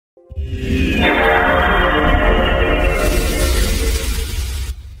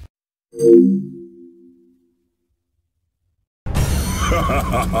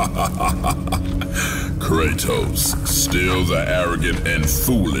Kratos, still the arrogant and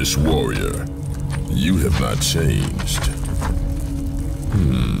foolish warrior. You have not changed.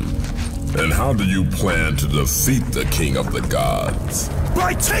 And how do you plan to defeat the King of the Gods?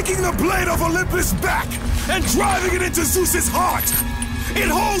 By taking the blade of Olympus back and driving it into Zeus's heart! It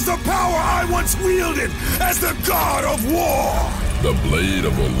holds the power I once wielded as the god of war! The blade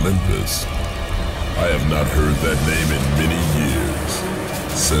of Olympus? I have not heard that name in many years.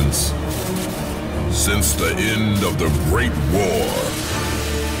 Since the end of the Great War.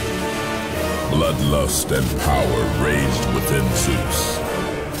 Bloodlust and power raged within Zeus.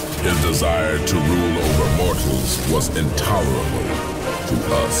 His desire to rule over mortals was intolerable to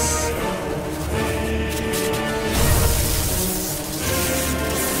us.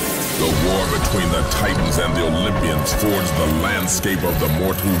 The war between the Titans and the Olympians forged the landscape of the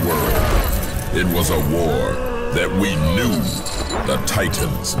mortal world. It was a war that we knew the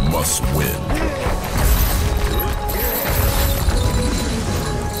Titans must win.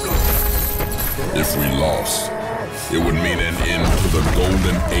 If we lost, it would mean an end to the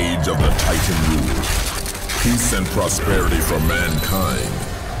golden age of the Titan rule. Peace and prosperity for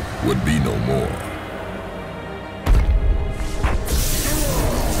mankind would be no more.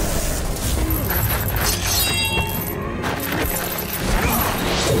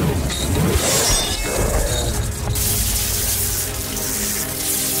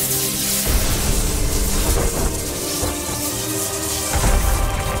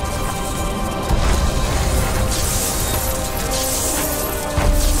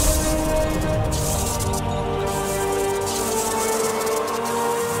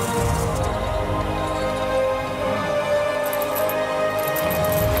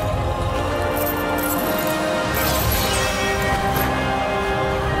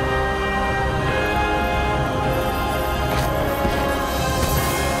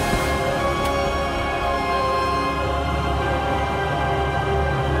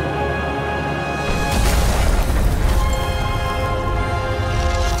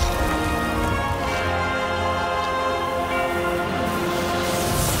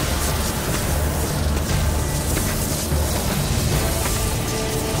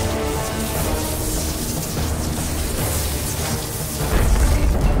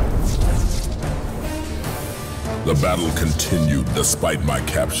 The battle continued despite my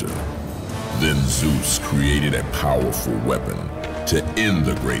capture. Then Zeus created a powerful weapon to end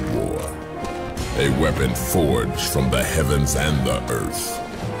the Great War. A weapon forged from the heavens and the earth.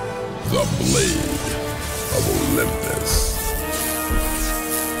 The Blade of Olympus.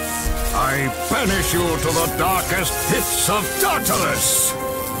 I banish you to the darkest pits of Tartarus!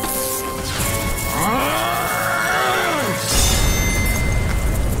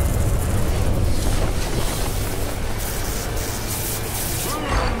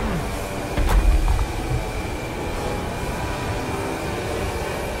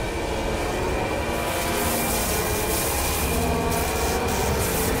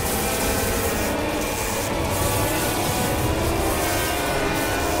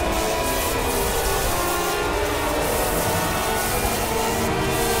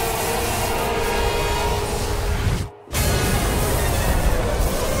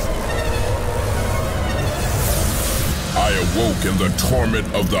 Awoke in the torment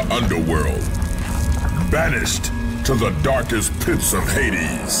of the underworld, banished to the darkest pits of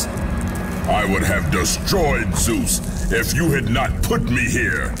Hades. I would have destroyed Zeus if you had not put me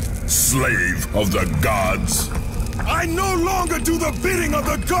here, slave of the gods. I no longer do the bidding of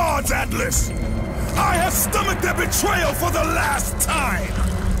the gods, Atlas! I have stomached their betrayal for the last time!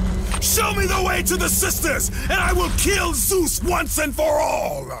 Show me the way to the sisters, and I will kill Zeus once and for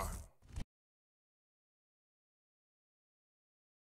all!